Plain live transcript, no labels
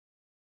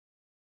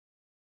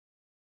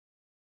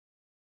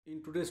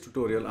In today's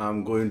tutorial,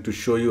 I'm going to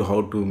show you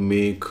how to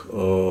make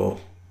a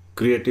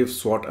creative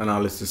SWOT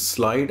analysis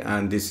slide,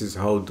 and this is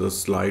how the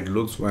slide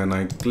looks. When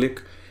I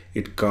click,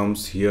 it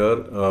comes here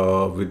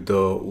with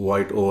the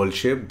white oval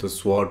shape, the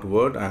SWOT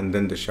word, and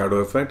then the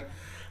shadow effect.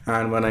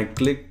 And when I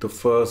click the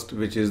first,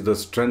 which is the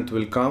strength,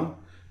 will come.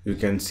 You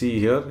can see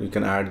here, you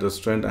can add the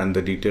strength and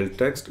the detailed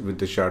text with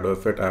the shadow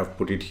effect. I have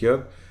put it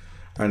here,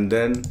 and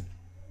then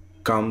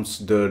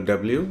comes the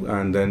W,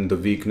 and then the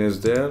weakness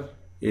there.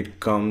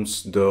 It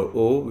comes the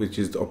O, which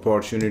is the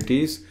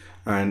opportunities,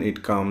 and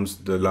it comes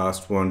the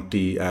last one,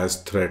 T,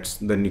 as threats.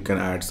 Then you can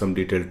add some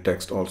detailed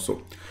text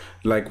also.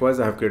 Likewise,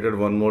 I have created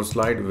one more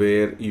slide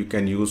where you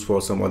can use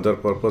for some other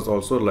purpose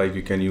also, like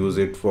you can use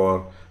it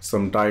for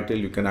some title.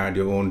 You can add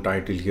your own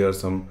title here,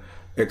 some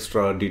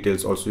extra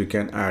details also you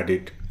can add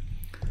it.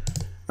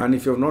 And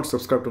if you have not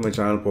subscribed to my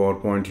channel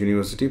PowerPoint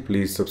University,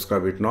 please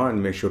subscribe it now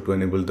and make sure to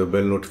enable the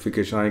bell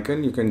notification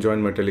icon. You can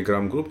join my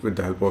Telegram group with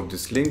the help of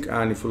this link.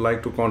 And if you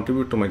like to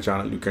contribute to my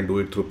channel, you can do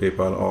it through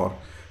PayPal or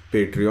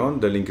Patreon.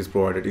 The link is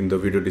provided in the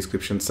video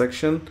description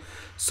section.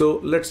 So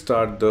let's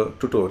start the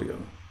tutorial.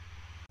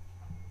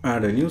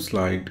 Add a new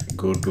slide,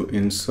 go to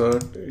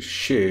Insert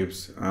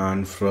Shapes,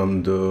 and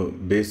from the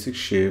basic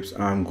shapes,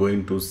 I'm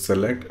going to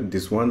select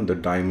this one, the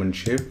diamond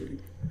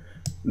shape.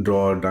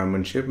 Draw a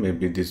diamond shape,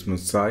 maybe this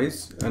much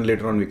size, and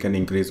later on we can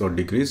increase or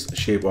decrease.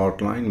 Shape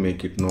outline,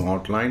 make it no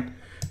outline,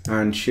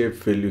 and shape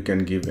fill, you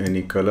can give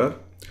any color.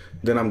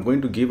 Then I'm going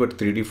to give a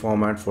 3D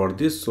format for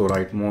this, so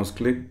right mouse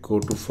click, go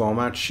to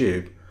format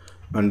shape,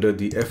 under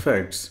the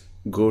effects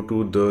go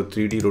to the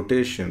 3D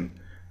rotation,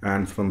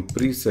 and from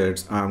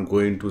presets I'm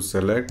going to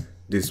select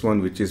this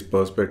one, which is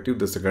perspective.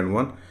 The second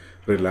one,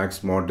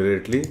 relax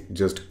moderately,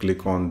 just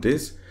click on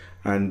this,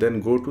 and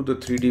then go to the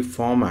 3D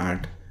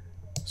format,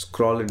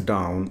 scroll it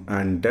down,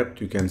 and depth,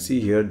 you can see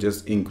here,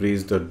 just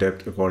increase the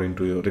depth according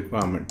to your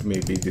requirement.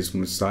 Maybe this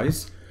much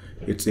size,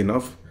 it's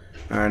enough.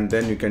 And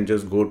then you can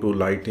just go to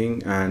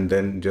lighting and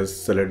then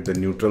just select the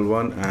neutral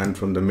one, and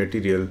from the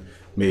material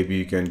maybe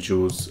you can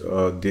choose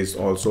this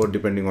also,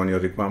 depending on your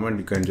requirement.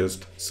 You can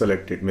just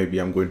select it. Maybe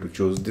I'm going to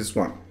choose this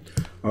one.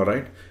 All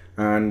right,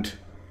 and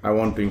I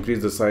want to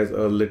increase the size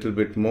a little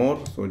bit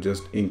more, so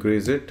just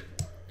increase it.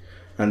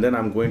 And then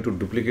I'm going to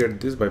duplicate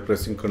this by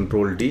pressing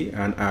Ctrl D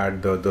and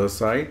add the other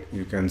side,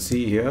 you can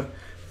see here.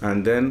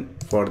 And then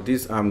for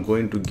this I'm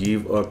going to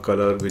give a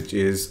color which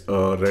is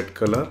a red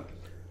color,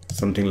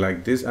 something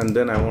like this. And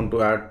then I want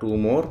to add two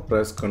more.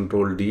 Press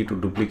Ctrl D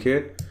to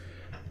duplicate,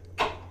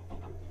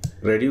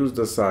 reduce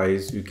the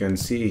size, you can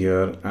see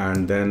here,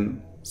 and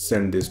then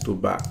send this to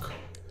back.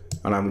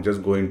 And I'm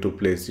just going to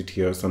place it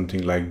here,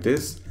 something like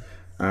this.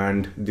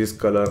 And this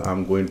color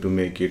I'm going to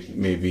make it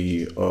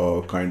maybe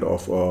a kind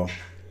of a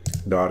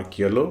dark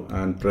yellow,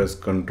 and press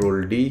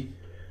Ctrl D,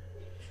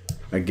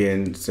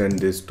 again send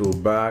this to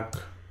back.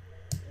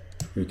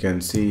 You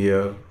can see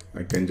here,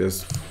 I can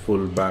just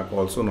full back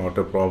also, not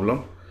a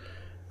problem.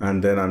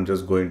 And then I'm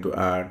just going to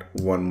add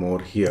one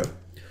more here.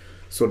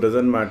 So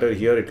doesn't matter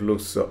here, it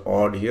looks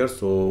odd here.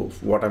 So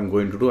what I'm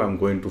going to do, I'm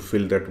going to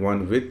fill that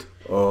one with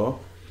a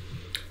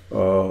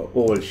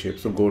oval shape.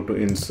 So go to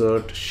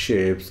Insert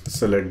Shapes,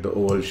 select the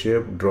oval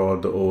shape, draw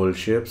the oval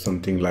shape,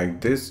 something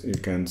like this, you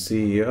can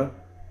see here.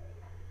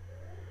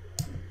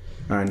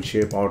 And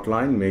shape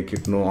outline, make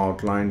it no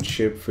outline.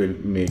 Shape fill,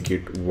 make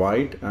it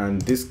white.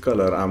 And this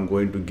color I'm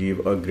going to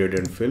give a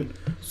gradient fill,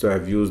 so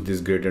I've used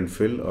this gradient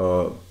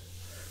fill,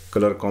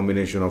 color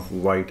combination of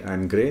white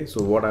and gray.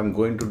 So what I'm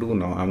going to do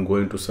now, I'm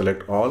going to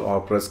select all,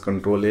 or press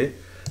Ctrl A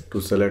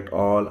to select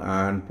all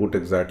and put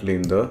exactly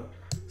in the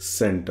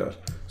center.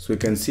 So you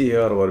can see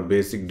here our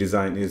basic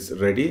design is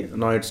ready.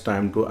 Now it's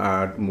time to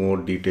add more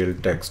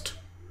detailed text.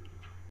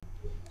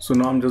 So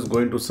now I'm just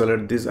going to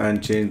select this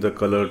and change the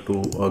color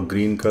to a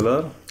green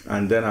color,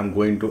 and then I'm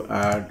going to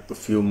add a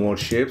few more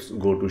shapes.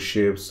 Go to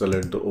shapes,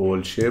 select the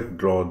oval shape,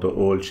 draw the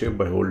oval shape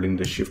by holding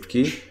the shift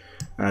key,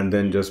 and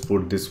then just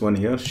put this one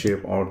here,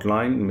 shape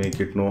outline, make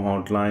it no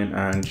outline.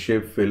 And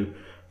shape fill,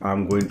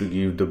 I'm going to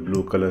give the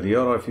blue color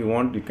here, or if you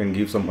want you can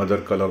give some other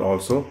color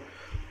also.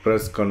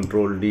 Press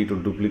Ctrl D to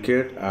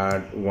duplicate,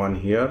 add one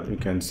here, you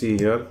can see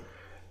here,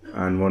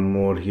 and one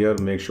more here.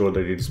 Make sure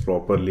that it's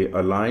properly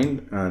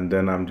aligned, and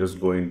then I'm just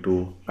going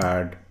to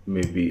add,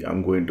 maybe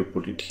I'm going to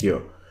put it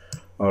here.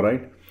 All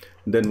right,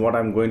 then what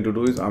I'm going to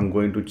do is I'm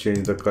going to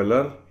change the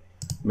color.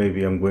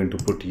 Maybe I'm going to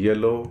put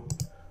yellow,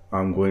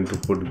 I'm going to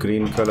put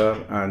green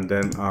color, and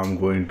then I'm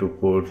going to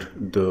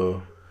put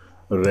the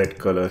red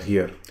color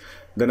here.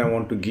 Then I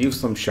want to give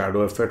some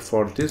shadow effect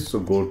for this, so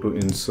go to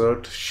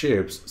Insert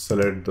Shapes,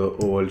 select the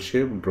oval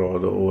shape, draw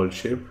the oval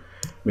shape,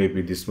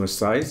 maybe this much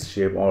size.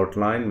 Shape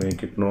outline,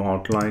 make it no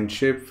outline.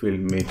 Shape fill,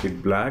 make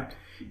it black,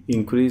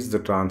 increase the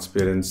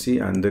transparency,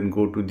 and then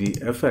go to the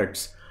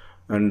effects.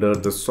 Under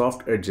the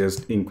soft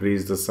edges,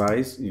 increase the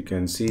size, you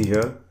can see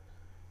here,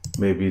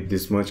 maybe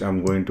this much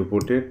I'm going to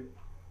put it.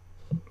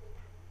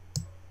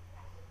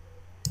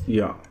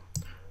 Yeah,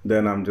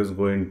 then I'm just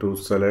going to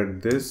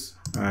select this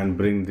and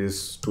bring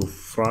this to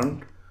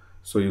front,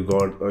 so you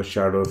got a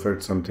shadow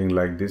effect, something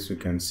like this, you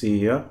can see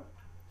here.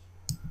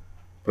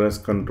 press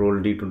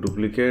Ctrl D to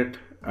duplicate,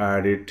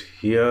 add it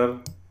here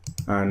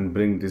and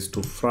bring this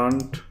to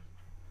front.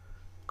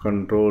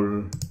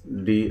 Ctrl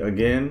D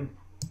again.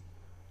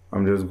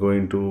 I'm just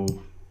going to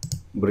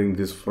bring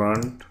this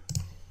front,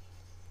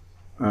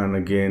 and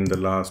again the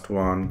last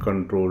one,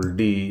 Ctrl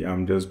D.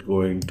 I'm just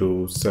going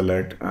to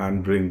select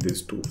and bring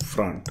this to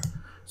front.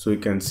 So you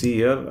can see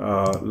here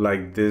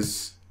like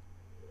this,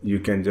 you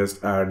can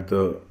just add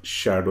the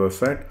shadow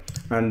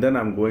effect, and then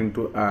I'm going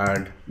to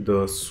add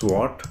the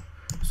SWOT.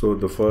 So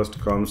the first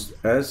comes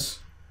S,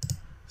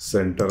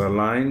 center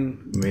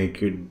align,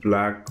 make it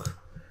black,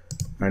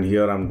 and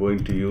here I'm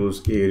going to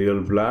use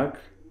Arial black,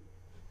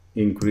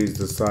 increase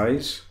the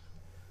size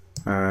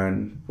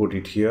and put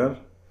it here.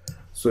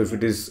 So if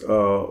it is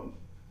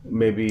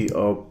maybe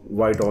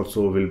white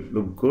also will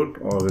look good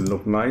or will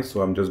look nice,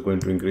 so I'm just going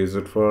to increase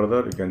it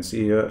further. You can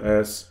see here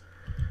S,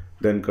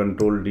 then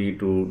Ctrl D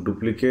to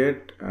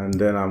duplicate, and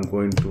then I'm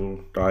going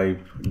to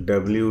type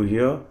W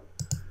here,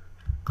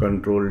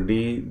 Ctrl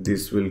D,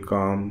 this will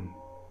come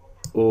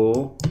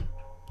O,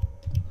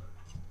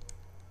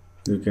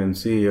 you can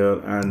see here,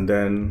 and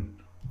then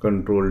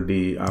Ctrl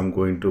D I'm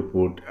going to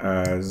put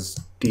as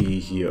T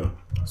here.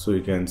 So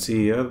you can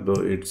see here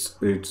though it's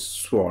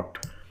SWOT.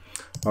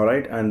 All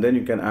right, and then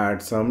you can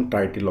add some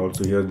title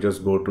also here.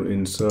 Just go to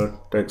insert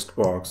text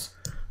box.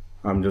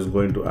 I'm just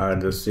going to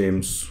add the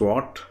same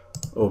SWOT.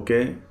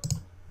 Okay,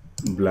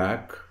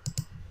 black,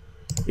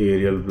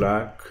 Arial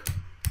black,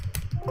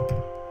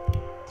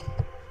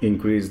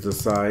 increase the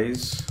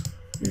size,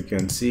 you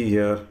can see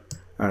here,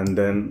 and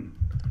then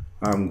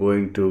I'm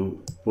going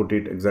to put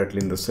it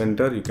exactly in the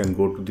center. You can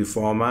go to the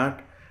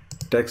format,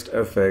 text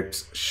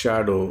effects,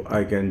 shadow.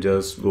 I can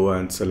just go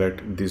and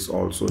select this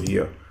also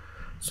here,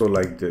 so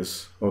like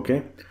this.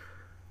 Okay,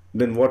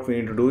 then what we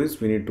need to do is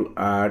we need to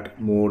add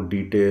more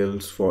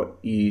details for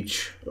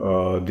each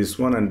this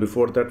one. And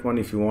before that one,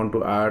 if you want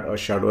to add a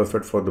shadow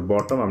effect for the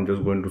bottom, I'm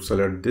just going to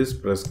select this,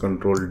 press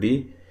Ctrl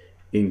D,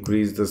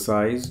 increase the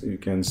size, you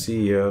can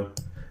see here,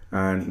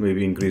 and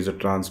maybe increase the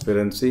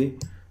transparency.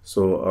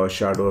 So a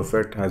shadow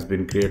effect has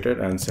been created,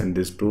 and send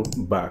this to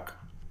back.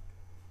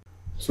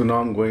 So now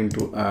I'm going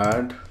to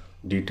add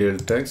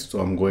detailed text. So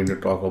I'm going to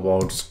talk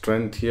about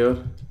strength here.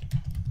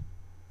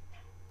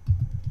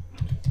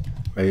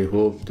 I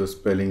hope the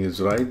spelling is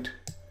right.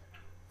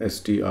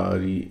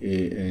 S-T-R-E-A-N-G-T-H.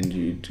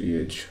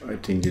 I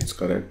think it's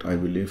correct, I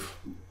believe.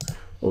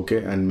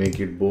 Okay, and make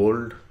it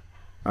bold.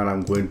 And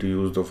I'm going to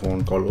use the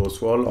font called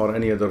Oswald or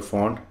any other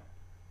font.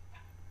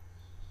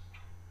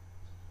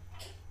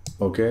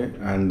 Okay,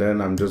 and then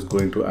I'm just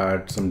going to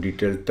add some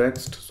detailed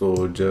text.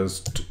 So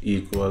just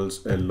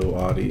equals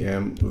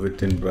LOREM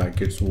within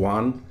brackets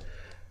 1,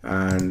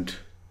 and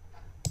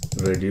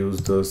reduce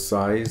the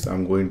size.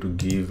 I'm going to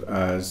give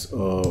as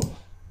a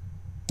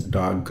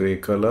dark gray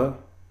color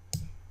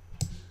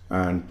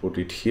and put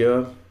it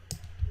here.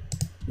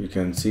 You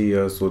can see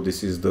here, so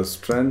this is the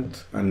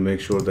strength, and make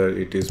sure that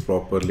it is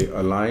properly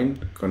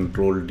aligned.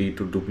 Ctrl D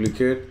to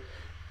duplicate.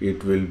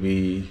 It will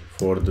be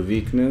for the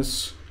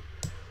weakness,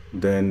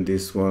 then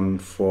this one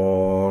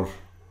for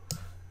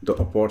the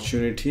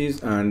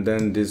opportunities, and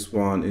then this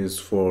one is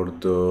for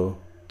the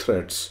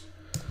threats.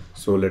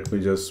 So let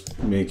me just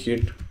make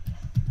it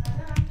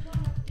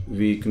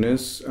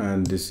weakness,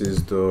 and this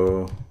is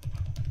the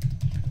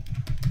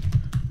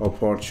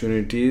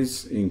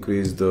opportunities.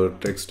 Increase the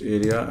text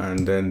area,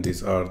 and then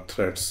these are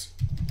threats,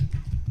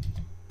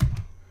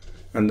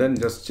 and then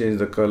just change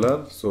the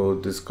color. So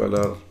this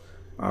color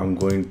I'm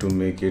going to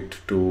make it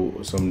to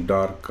some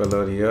dark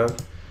color here.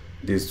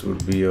 This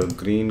would be a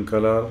green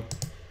color,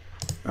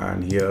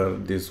 and here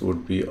this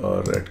would be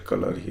a red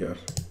color here.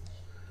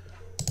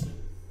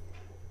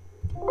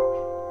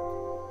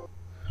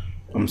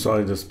 I'm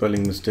sorry, the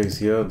spelling mistakes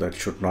here, that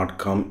should not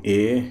come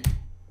A,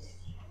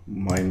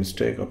 my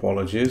mistake,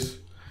 apologies.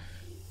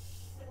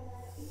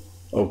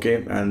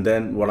 Okay, and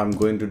then what I'm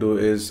going to do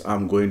is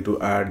I'm going to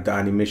add the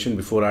animation.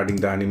 Before adding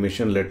the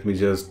animation, let me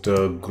just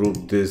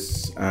group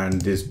this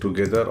and this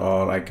together,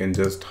 or I can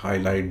just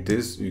highlight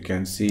this. You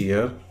can see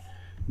here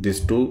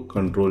this two,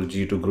 Ctrl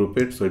G to group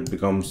it, so it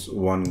becomes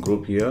one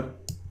group here.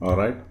 All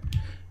right,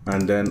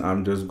 and then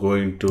I'm just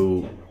going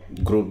to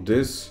group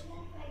this,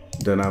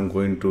 then I'm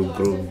going to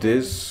group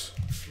this,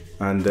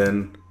 and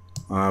then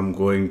I'm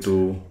going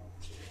to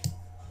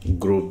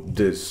group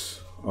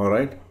this. All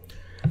right,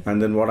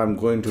 and then what I'm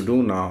going to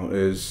do now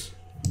is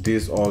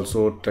this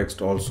also,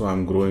 text also,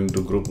 I'm going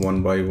to group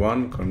one by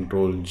one.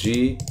 Ctrl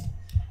G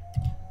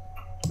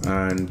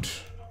and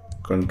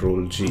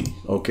Ctrl G.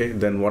 Okay,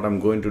 then what I'm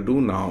going to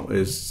do now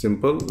is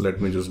simple.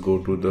 Let me just go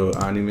to the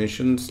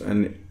animations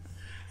and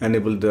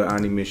enable the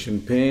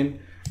animation pane,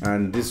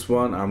 and this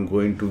one I'm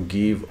going to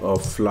give a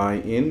fly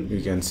in.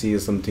 You can see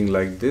something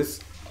like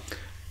this.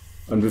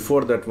 And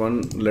before that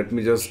one, let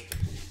me just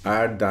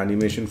add the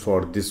animation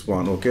for this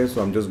one. Okay,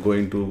 so I'm just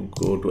going to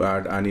go to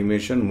add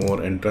animation,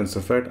 more entrance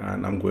effect,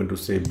 and I'm going to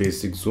say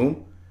basic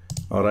zoom.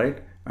 All right,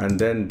 and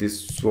then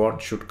this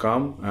SWOT should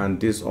come,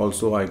 and this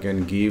also I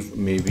can give,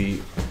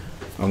 maybe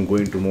I'm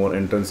going to more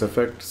entrance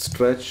effect,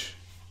 stretch,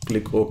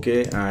 click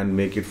OK and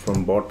make it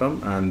from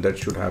bottom, and that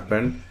should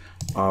happen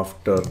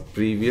after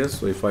previous.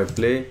 So if I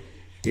play,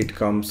 it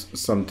comes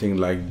something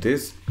like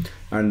this,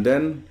 and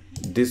then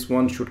this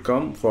one should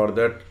come. For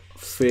that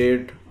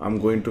fade I'm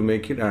going to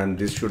make it, and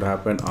this should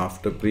happen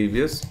after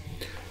previous.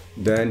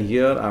 Then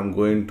here I'm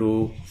going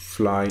to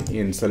fly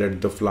in,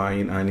 select the fly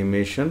in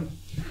animation.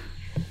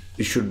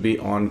 It should be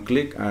on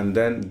click, and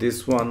then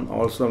this one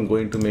also I'm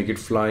going to make it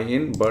fly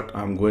in, but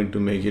I'm going to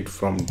make it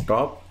from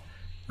top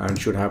and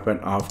should happen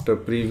after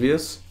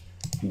previous.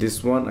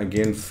 This one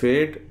again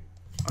fade,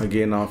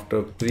 again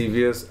after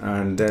previous,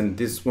 and then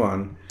this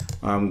one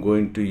I'm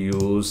going to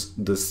use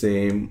the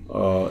same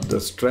the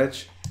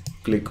stretch,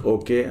 click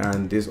OK,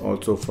 and this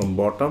also from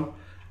bottom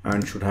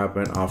and should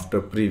happen after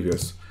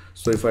previous.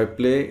 So if I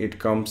play, it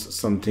comes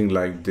something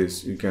like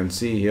this, you can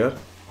see here.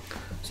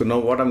 So now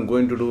what I'm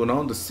going to do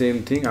now, the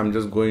same thing, I'm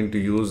just going to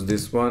use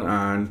this one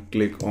and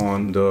click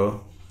on the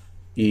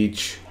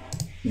each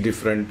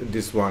different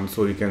this one.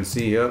 So you can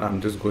see here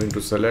I'm just going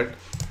to select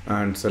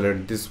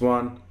this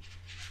one.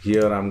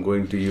 Here I'm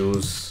going to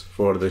use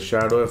for the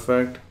shadow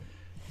effect,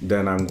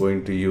 then I'm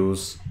going to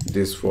use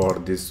this for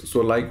this.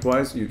 So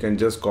likewise you can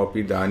just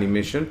copy the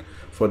animation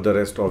for the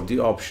rest of the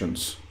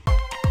options.